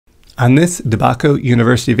On this DeBacco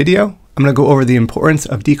University video, I'm going to go over the importance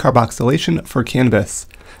of decarboxylation for cannabis.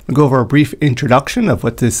 I'm going to go over a brief introduction of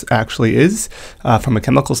what this actually is from a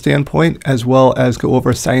chemical standpoint, as well as go over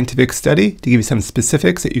a scientific study to give you some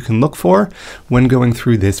specifics that you can look for when going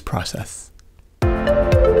through this process.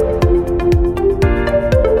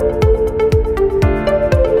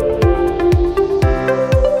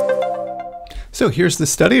 So here's the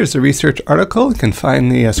study. Here's the research article. You can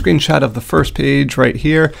find the screenshot of the first page right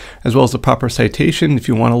here, as well as the proper citation if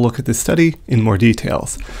you want to look at this study in more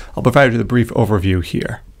details. I'll provide you with a brief overview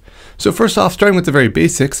here. So first off, starting with the very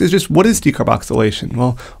basics, is just what is decarboxylation?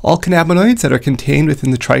 Well, all cannabinoids that are contained within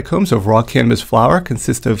the trichomes of raw cannabis flower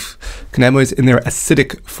consist of cannabinoids in their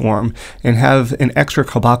acidic form and have an extra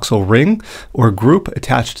carboxyl ring or group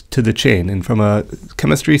attached to the chain. And from a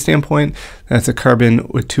chemistry standpoint, that's a carbon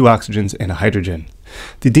with 2 oxygens and a hydrogen.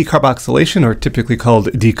 The decarboxylation, or typically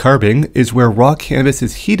called decarbing, is where raw cannabis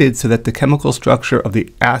is heated so that the chemical structure of the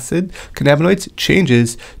acid cannabinoids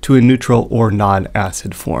changes to a neutral or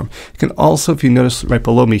non-acid form. It can also, if you notice right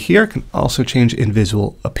below me here, can also change in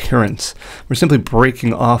visual appearance. We're simply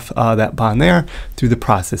breaking off that bond there through the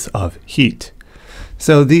process of heat.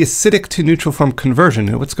 So the acidic to neutral form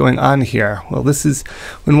conversion, what's going on here? Well, this is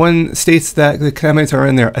when one states that the cannabinoids are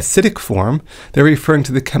in their acidic form, they're referring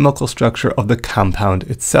to the chemical structure of the compound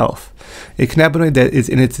itself. A cannabinoid that is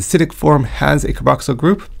in its acidic form has a carboxyl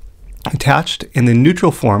group attached, and the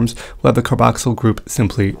neutral forms will have the carboxyl group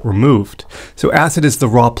simply removed. So acid is the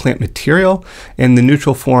raw plant material, and the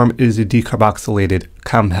neutral form is a decarboxylated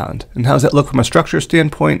compound. And how does that look from a structure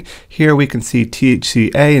standpoint? Here we can see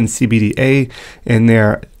THCA and CBDA in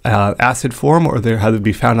their acid form, or how they would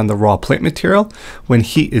be found on the raw plant material. When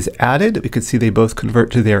heat is added, we can see they both convert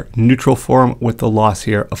to their neutral form with the loss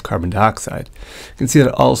here of carbon dioxide. You can see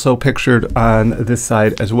that also pictured on this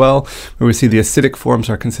side as well, where we see the acidic forms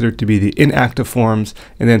are considered to be the inactive forms,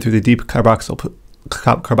 and then through the deep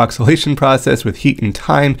carboxylation process with heat and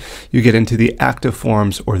time, you get into the active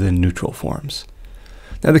forms or the neutral forms.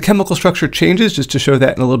 Now the chemical structure changes, just to show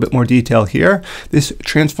that in a little bit more detail here. This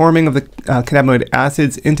transforming of the cannabinoid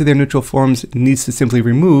acids into their neutral forms needs to simply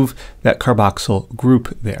remove that carboxyl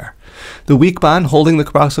group there. The weak bond holding the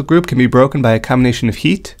carboxyl group can be broken by a combination of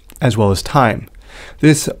heat as well as time.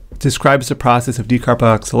 This describes the process of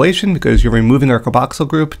decarboxylation because you're removing our carboxyl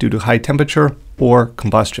group due to high temperature or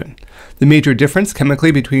combustion. The major difference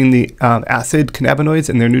chemically between the acid cannabinoids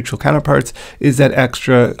and their neutral counterparts is that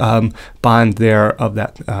extra bond there of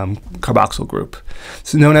that carboxyl group.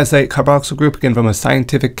 It's known as a carboxyl group, again, from a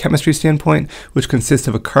scientific chemistry standpoint, which consists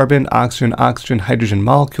of a carbon, oxygen, oxygen, hydrogen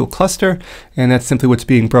molecule cluster, and that's simply what's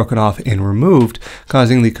being broken off and removed,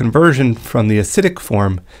 causing the conversion from the acidic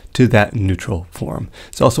form to that neutral form.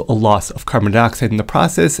 It's also a loss of carbon dioxide in the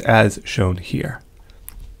process, as shown here.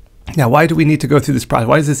 Now, why do we need to go through this process?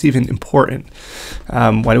 Why is this even important?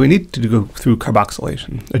 Why do we need to go through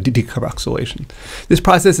carboxylation, or decarboxylation? This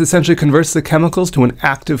process essentially converts the chemicals to an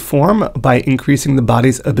active form by increasing the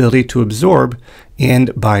body's ability to absorb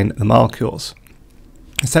and bind the molecules.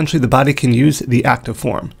 Essentially, the body can use the active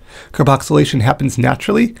form. Carboxylation happens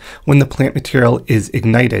naturally when the plant material is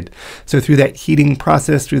ignited. So through that heating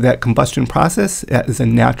process, through that combustion process, that is a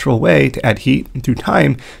natural way to add heat and through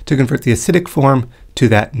time to convert the acidic form to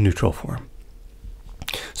that neutral form.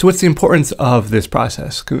 So what's the importance of this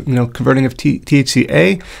process? Converting of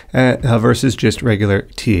THCA versus just regular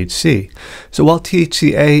THC. So while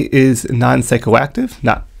THCA is non-psychoactive,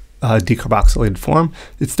 not decarboxylated form,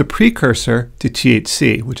 it's the precursor to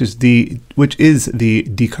THC, which is the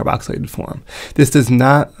decarboxylated form. This does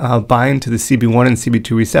not bind to the CB1 and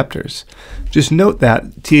CB2 receptors. Just note that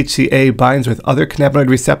THCA binds with other cannabinoid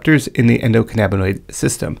receptors in the endocannabinoid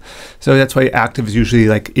system. So that's why active is usually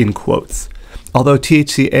like in quotes. Although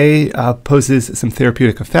THCA poses some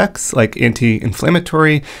therapeutic effects like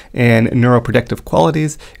anti-inflammatory and neuroprotective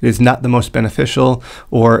qualities, it is not the most beneficial,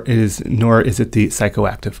 nor is it the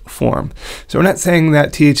psychoactive form. So we're not saying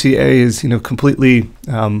that THCA is completely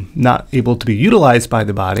not able to be utilized by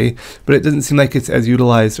the body, but it doesn't seem like it's as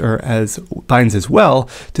utilized or as binds as well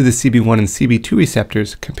to the CB1 and CB2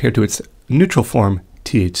 receptors compared to its neutral form,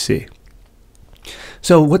 THC.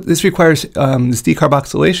 So what this requires, this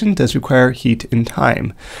decarboxylation does require heat and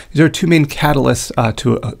time. These are two main catalysts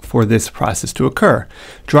for this process to occur.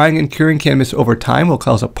 Drying and curing cannabis over time will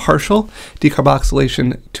cause a partial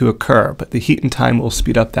decarboxylation to occur, but the heat and time will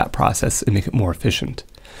speed up that process and make it more efficient.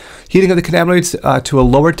 Heating of the cannabinoids to a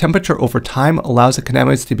lower temperature over time allows the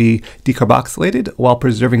cannabinoids to be decarboxylated while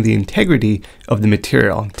preserving the integrity of the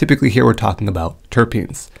material. Typically here we're talking about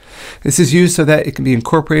terpenes. This is used so that it can be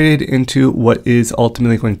incorporated into what is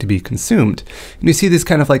ultimately going to be consumed. And you see this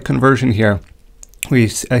kind of like conversion here. We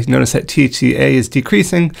notice that THCA is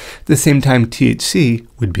decreasing, at the same time THC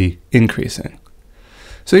would be increasing.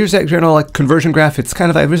 So here's that general like conversion graph. It's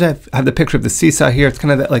kind of, I have the picture of the seesaw here. It's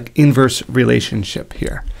kind of that like inverse relationship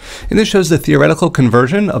here. And this shows the theoretical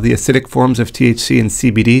conversion of the acidic forms of THC and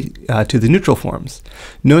CBD to the neutral forms.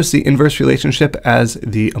 Notice the inverse relationship as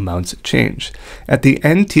the amounts change. At the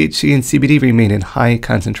end, THC and CBD remain in high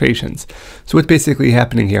concentrations. So what's basically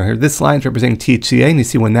happening here? This line is representing THCA, and you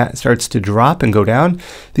see when that starts to drop and go down,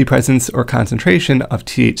 the presence or concentration of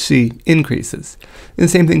THC increases. And the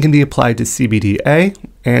same thing can be applied to CBDA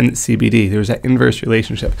and CBD. There's that inverse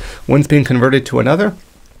relationship. One's being converted to another,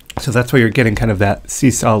 so that's why you're getting kind of that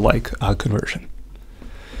seesaw-like conversion.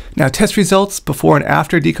 Now, test results before and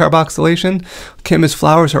after decarboxylation. Cannabis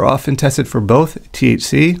flowers are often tested for both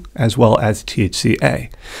THC as well as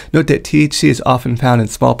THCA. Note that THC is often found in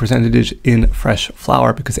small percentages in fresh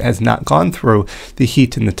flower because it has not gone through the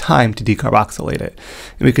heat and the time to decarboxylate it.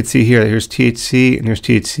 And we could see here, here's THC and here's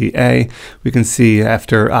THCA. We can see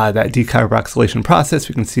after that decarboxylation process,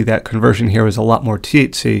 we can see that conversion here is a lot more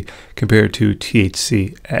THC compared to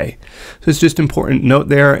THCA. So it's just important note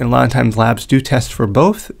there, and a lot of times labs do test for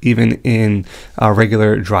both, even in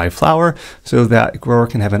regular dry flower, so that grower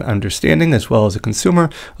can have an understanding as well as a consumer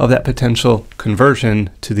of that potential conversion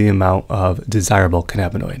to the amount of desirable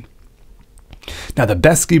cannabinoid. Now,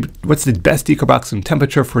 what's the best decarboxylation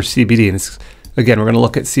temperature for CBD? And this, again, we're going to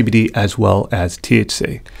look at CBD as well as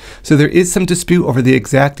THC. So there is some dispute over the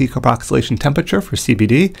exact decarboxylation temperature for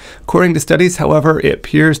CBD. According to studies, however, it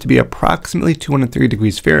appears to be approximately 203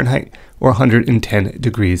 degrees Fahrenheit or 110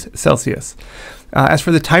 degrees Celsius. As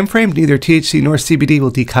for the time frame, neither THC nor CBD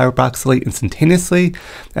will decarboxylate instantaneously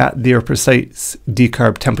at their precise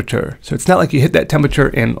decarb temperature. So it's not like you hit that temperature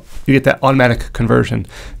and you get that automatic conversion.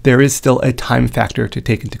 There is still a time factor to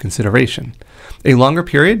take into consideration. A longer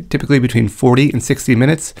period, typically between 40 and 60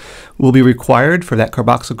 minutes, will be required for that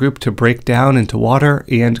carboxyl group to break down into water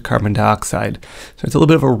and carbon dioxide. So it's a little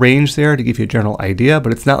bit of a range there to give you a general idea,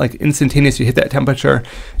 but it's not like instantaneous. You hit that temperature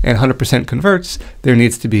and 100% converts. There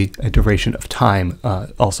needs to be a duration of time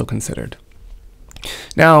also considered.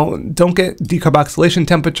 Now, don't get decarboxylation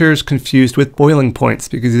temperatures confused with boiling points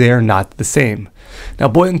because they are not the same. Now,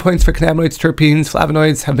 boiling points for cannabinoids, terpenes,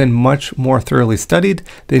 flavonoids have been much more thoroughly studied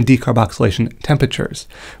than decarboxylation temperatures.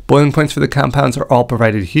 Boiling points for the compounds are all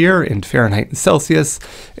provided here in Fahrenheit and Celsius,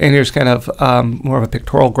 and here's kind of more of a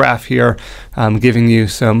pictorial graph here giving you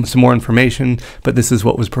some more information, but this is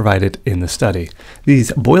what was provided in the study.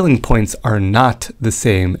 These boiling points are not the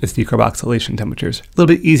same as decarboxylation temperatures. A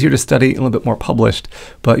little bit easier to study, a little bit more published,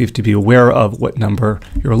 but you have to be aware of what number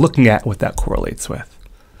you're looking at, what that correlates with.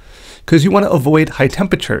 Because you want to avoid high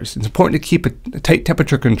temperatures. It's important to keep a tight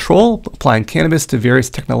temperature control, applying cannabis to various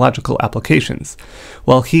technological applications.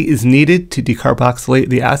 While heat is needed to decarboxylate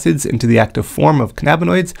the acids into the active form of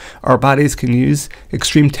cannabinoids, our bodies can use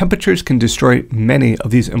extreme temperatures can destroy many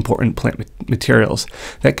of these important plant materials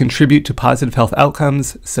that contribute to positive health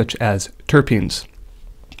outcomes, such as terpenes.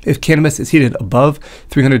 If cannabis is heated above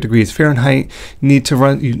 300 degrees Fahrenheit, you need to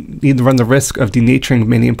run the risk of denaturing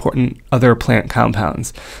many important other plant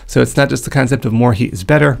compounds. So it's not just the concept of more heat is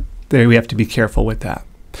better. There we have to be careful with that.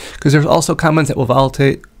 Because there's also compounds that will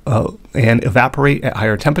volatilate and evaporate at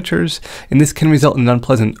higher temperatures, and this can result in an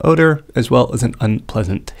unpleasant odor as well as an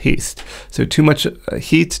unpleasant taste. So too much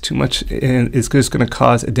heat, too much is just going to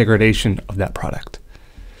cause a degradation of that product.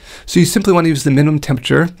 So you simply want to use the minimum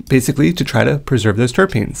temperature, basically, to try to preserve those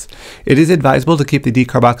terpenes. It is advisable to keep the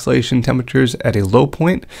decarboxylation temperatures at a low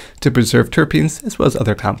point to preserve terpenes as well as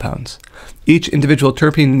other compounds. Each individual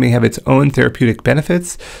terpene may have its own therapeutic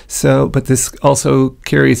benefits, but this also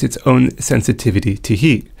carries its own sensitivity to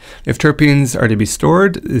heat. If terpenes are to be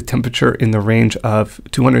stored, the temperature in the range of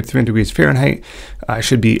 200 to 300 degrees Fahrenheit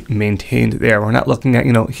should be maintained there. We're not looking at,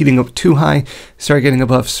 heating up too high, start getting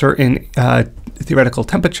above certain theoretical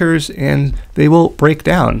temperatures, and they will break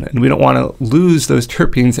down. And we don't want to lose those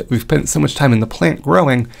terpenes that we've spent so much time in the plant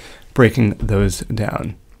growing, breaking those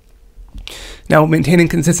down. Now, maintaining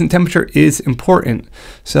consistent temperature is important.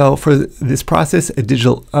 So for this process, a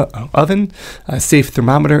digital oven, a safe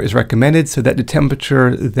thermometer is recommended so that the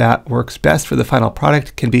temperature that works best for the final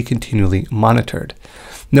product can be continually monitored.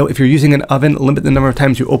 Note, if you're using an oven, limit the number of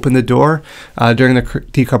times you open the door during the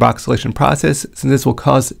decarboxylation process, since this will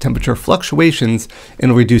cause temperature fluctuations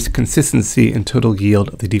and will reduce consistency and total yield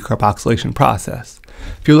of the decarboxylation process.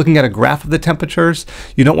 If you're looking at a graph of the temperatures,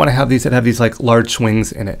 you don't want to have these that have these like large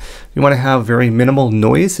swings in it. You want to have very minimal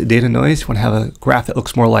noise, data noise. You want to have a graph that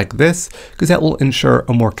looks more like this, because that will ensure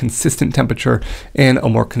a more consistent temperature and a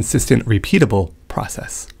more consistent repeatable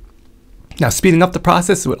process. Now, speeding up the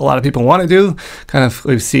process is what a lot of people want to do, kind of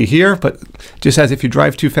we see here, but just as if you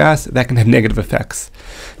drive too fast, that can have negative effects.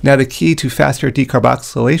 Now, the key to faster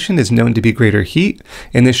decarboxylation is known to be greater heat,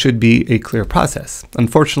 and this should be a clear process.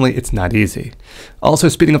 Unfortunately, it's not easy. Also,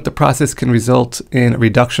 speeding up the process can result in a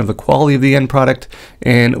reduction of the quality of the end product,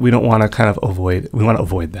 and we don't want to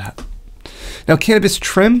avoid that. Now, cannabis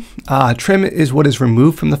trim. Trim is what is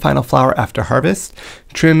removed from the final flower after harvest.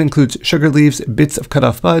 Trim includes sugar leaves, bits of cut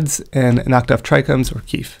off buds, and knocked off trichomes or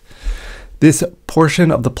keef. This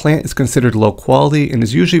portion of the plant is considered low quality and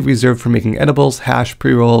is usually reserved for making edibles, hash,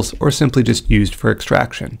 pre-rolls, or simply just used for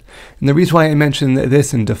extraction. And the reason why I mention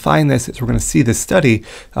this and define this is we're going to see this study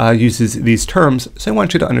uses these terms, so I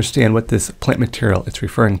want you to understand what this plant material is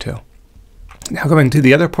referring to. Now going to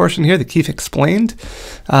the other portion here, the keef explained.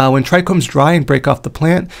 When trichomes dry and break off the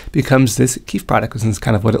plant, becomes this keef product. This is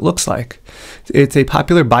kind of what it looks like. It's a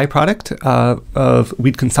popular byproduct of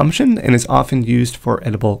weed consumption and is often used for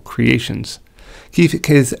edible creations. Keef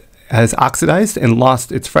has oxidized and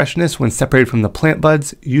lost its freshness when separated from the plant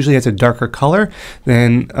buds. Usually has a darker color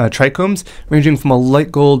than trichomes, ranging from a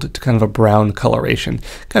light gold to kind of a brown coloration,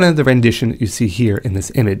 kind of the rendition that you see here in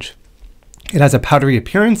this image. It has a powdery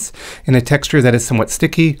appearance and a texture that is somewhat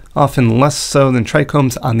sticky, often less so than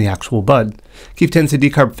trichomes on the actual bud. Keef tends to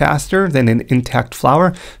decarb faster than an intact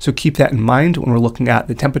flower, so keep that in mind when we're looking at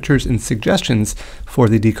the temperatures and suggestions for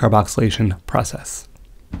the decarboxylation process.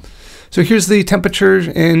 So here's the temperature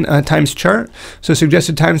in times chart. So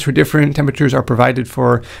suggested times for different temperatures are provided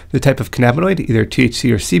for the type of cannabinoid, either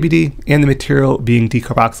THC or CBD, and the material being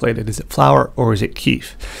decarboxylated. Is it flower or is it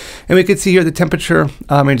keef? And we can see here the temperature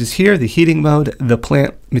ranges here, the heating mode, the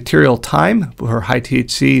plant material time for high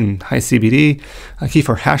THC and high CBD, keef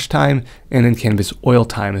or hash time, and then cannabis oil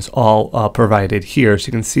time is all provided here. So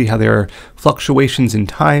you can see how there are fluctuations in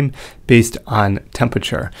time based on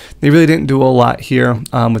temperature. They really didn't do a lot here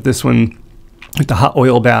with this one. With the hot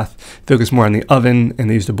oil bath, focus more on the oven, and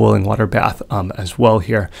they used a boiling water bath as well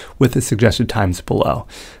here with the suggested times below.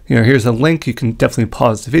 Here's a link. You can definitely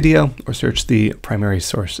pause the video or search the primary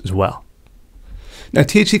source as well. Now,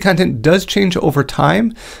 THC content does change over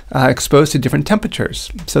time, exposed to different temperatures.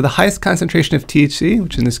 So the highest concentration of THC,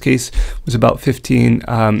 which in this case was about 15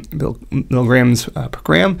 milligrams per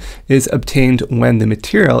gram, is obtained when the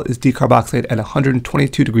material is decarboxylated at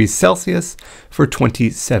 122 degrees Celsius for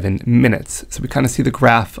 27 minutes. So we kind of see the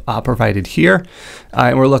graph provided here.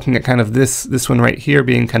 And we're looking at kind of this one right here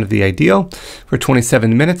being kind of the ideal for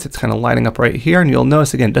 27 minutes. It's kind of lining up right here. And you'll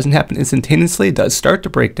notice, again, it doesn't happen instantaneously. It does start to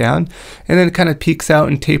break down. And then it kind of peaks out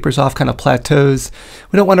and tapers off, kind of plateaus.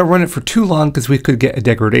 We don't want to run it for too long because we could get a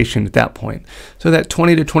degradation at that point. So that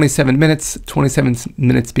 20 to 27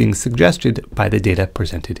 minutes being suggested by the data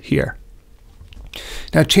presented here.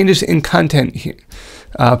 Now, changes in content here,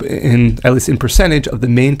 at least in percentage of the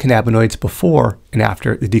main cannabinoids before and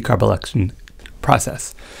after the decarboxylation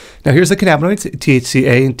process. Now here's the cannabinoids,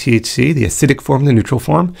 THCA and THC, the acidic form and the neutral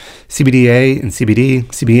form, CBDA and CBD,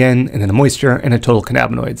 CBN, and then a moisture and a total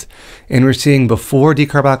cannabinoids. And we're seeing before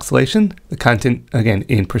decarboxylation, the content, again,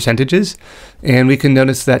 in percentages. And we can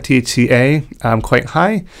notice that THCA quite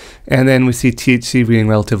high, and then we see THC being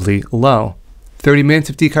relatively low. 30 minutes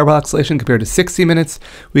of decarboxylation compared to 60 minutes,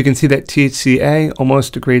 we can see that THCA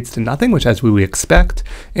almost degrades to nothing, which as we would expect,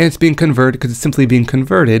 and it's being converted because it's simply being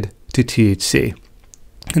converted to THC.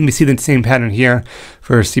 And we see the same pattern here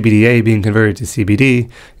for CBDA being converted to CBD,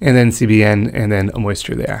 and then CBN, and then a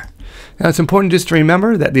moisture there. Now it's important just to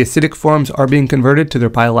remember that the acidic forms are being converted to their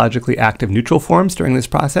biologically active neutral forms during this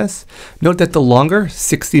process. Note that the longer,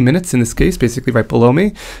 60 minutes in this case, basically right below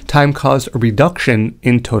me, time caused a reduction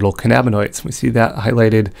in total cannabinoids. We see that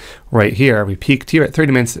highlighted right here. We peaked here at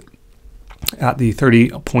 30 minutes at the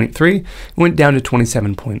 30.3, went down to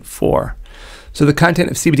 27.4. So the content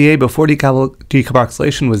of CBDA before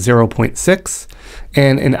decarboxylation was 0.6,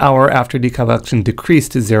 and an hour after decarboxylation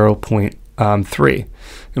decreased to 0.3.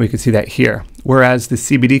 And we can see that here. Whereas the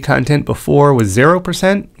CBD content before was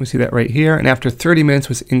 0%, we see that right here, and after 30 minutes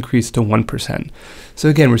was increased to 1%. So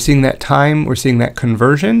again, we're seeing that time, we're seeing that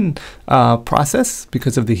conversion process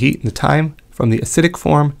because of the heat and the time from the acidic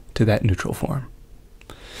form to that neutral form.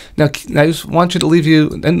 Now, I just want you to leave you,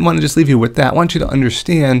 I didn't want to just leave you with that. I want you to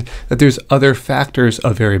understand that there's other factors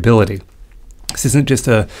of variability. This isn't just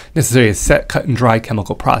necessarily a set, cut, and dry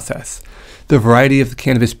chemical process. The variety of the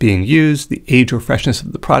cannabis being used, the age or freshness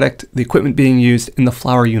of the product, the equipment being used, and the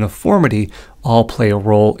flower uniformity all play a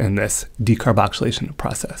role in this decarboxylation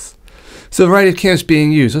process. So the variety of cannabis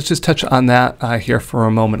being used, let's just touch on that here for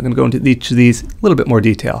a moment. I'm going to go into each of these in a little bit more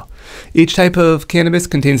detail. Each type of cannabis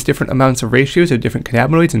contains different amounts of ratios of different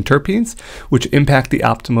cannabinoids and terpenes, which impact the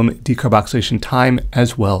optimum decarboxylation time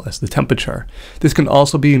as well as the temperature. This can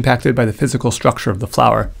also be impacted by the physical structure of the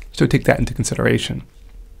flower, so take that into consideration.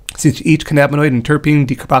 Since each cannabinoid and terpene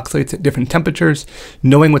decarboxylates at different temperatures,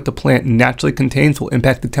 knowing what the plant naturally contains will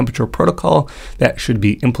impact the temperature protocol that should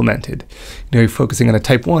be implemented. You're focusing on a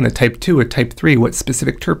type 1, a type 2, a type 3, what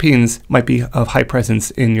specific terpenes might be of high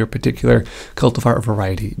presence in your particular cultivar or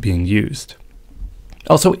variety being used.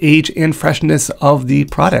 Also, age and freshness of the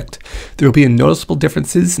product. There will be noticeable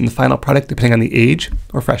differences in the final product depending on the age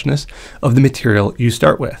or freshness of the material you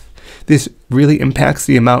start with. This really impacts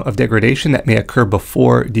the amount of degradation that may occur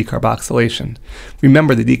before decarboxylation.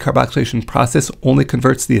 Remember, the decarboxylation process only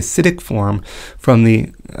converts the acidic form from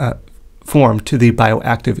the form to the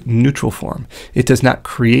bioactive neutral form. It does not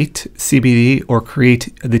create CBD or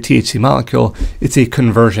create the THC molecule. It's a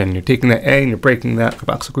conversion. You're taking that A and you're breaking that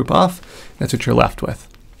carboxyl group off. That's what you're left with.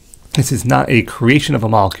 This is not a creation of a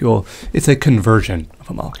molecule. It's a conversion of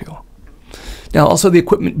a molecule. Now, also the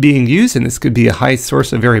equipment being used, and this could be a high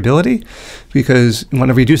source of variability because you want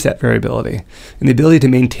to reduce that variability. And the ability to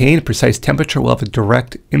maintain a precise temperature will have a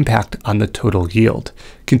direct impact on the total yield.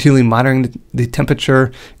 Continually monitoring the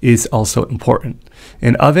temperature is also important.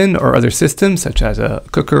 An oven or other systems, such as a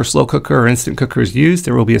cooker, slow cooker, or instant cooker is used,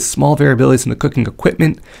 there will be a small variabilities in the cooking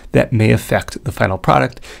equipment that may affect the final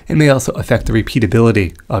product and may also affect the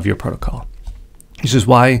repeatability of your protocol. This is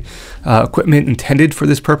why equipment intended for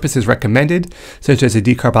this purpose is recommended, such as a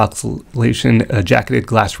decarboxylation jacketed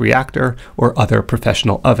glass reactor or other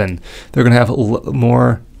professional oven. They're going to have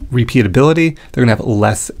more repeatability, they're going to have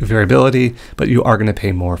less variability, but you are going to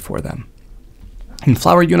pay more for them. And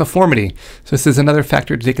flower uniformity. So this is another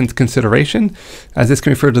factor to take into consideration, as this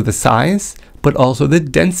can refer to the size, but also the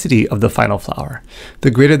density of the final flower.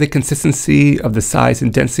 The greater the consistency of the size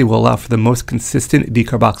and density will allow for the most consistent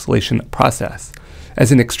decarboxylation process. As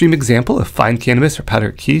an extreme example, a fine cannabis or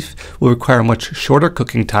powdered keef will require a much shorter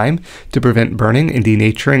cooking time to prevent burning and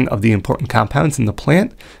denaturing of the important compounds in the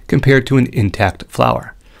plant compared to an intact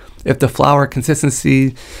flower. If the flower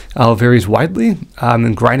consistency varies widely,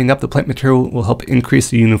 then grinding up the plant material will help increase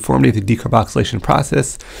the uniformity of the decarboxylation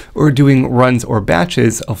process, or doing runs or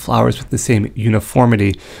batches of flowers with the same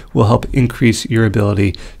uniformity will help increase your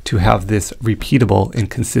ability to have this repeatable and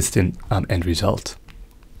consistent end result.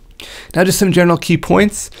 Now, just some general key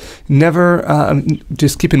points.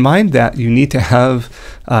 Just keep in mind that you need to have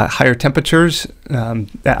higher temperatures,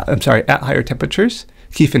 at higher temperatures.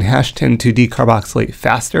 Keef and hash tend to decarboxylate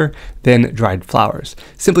faster than dried flowers,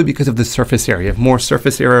 simply because of the surface area. If more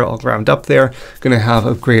surface area all ground up there, going to have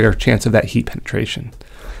a greater chance of that heat penetration.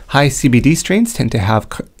 High CBD strains tend to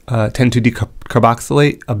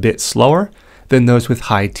decarboxylate a bit slower than those with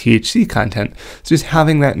high THC content. So just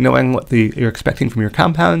having that, knowing what you're expecting from your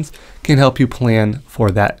compounds, can help you plan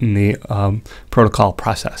for that in the protocol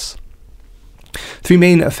process. Three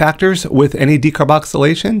main factors with any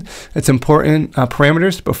decarboxylation. It's important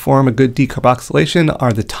parameters to perform a good decarboxylation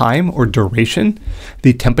are the time or duration,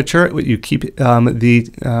 the temperature at what you keep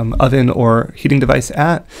the oven or heating device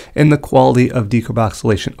at, and the quality of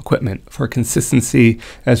decarboxylation equipment for consistency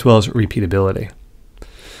as well as repeatability.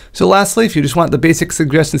 So lastly, if you just want the basic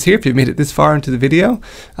suggestions here, if you've made it this far into the video,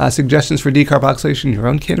 suggestions for decarboxylation in your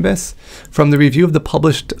own cannabis. From the review of the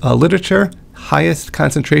published literature, highest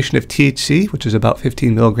concentration of THC, which is about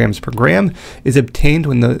 15 milligrams per gram, is obtained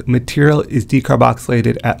when the material is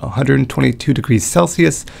decarboxylated at 122 degrees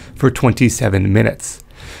Celsius for 27 minutes.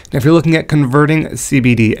 Now, if you're looking at converting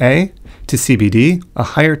CBDA to CBD, a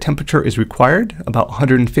higher temperature is required, about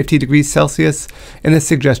 150 degrees Celsius, and the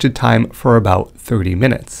suggested time for about 30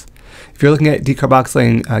 minutes. If you're looking at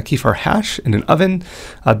decarboxylating keef or hash in an oven,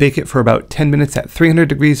 bake it for about 10 minutes at 300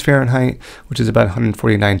 degrees Fahrenheit, which is about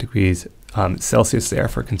 149 degrees Celsius there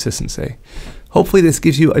for consistency. Hopefully this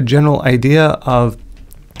gives you a general idea of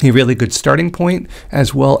a really good starting point,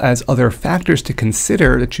 as well as other factors to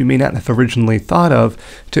consider that you may not have originally thought of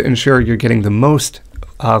to ensure you're getting the most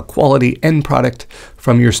quality end product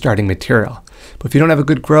from your starting material. But if you don't have a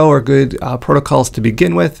good grow or good protocols to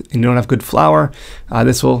begin with, and you don't have good flower,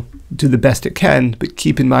 this will do the best it can, but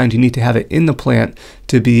keep in mind you need to have it in the plant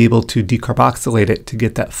to be able to decarboxylate it to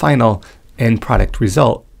get that final end product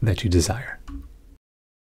result that you desire.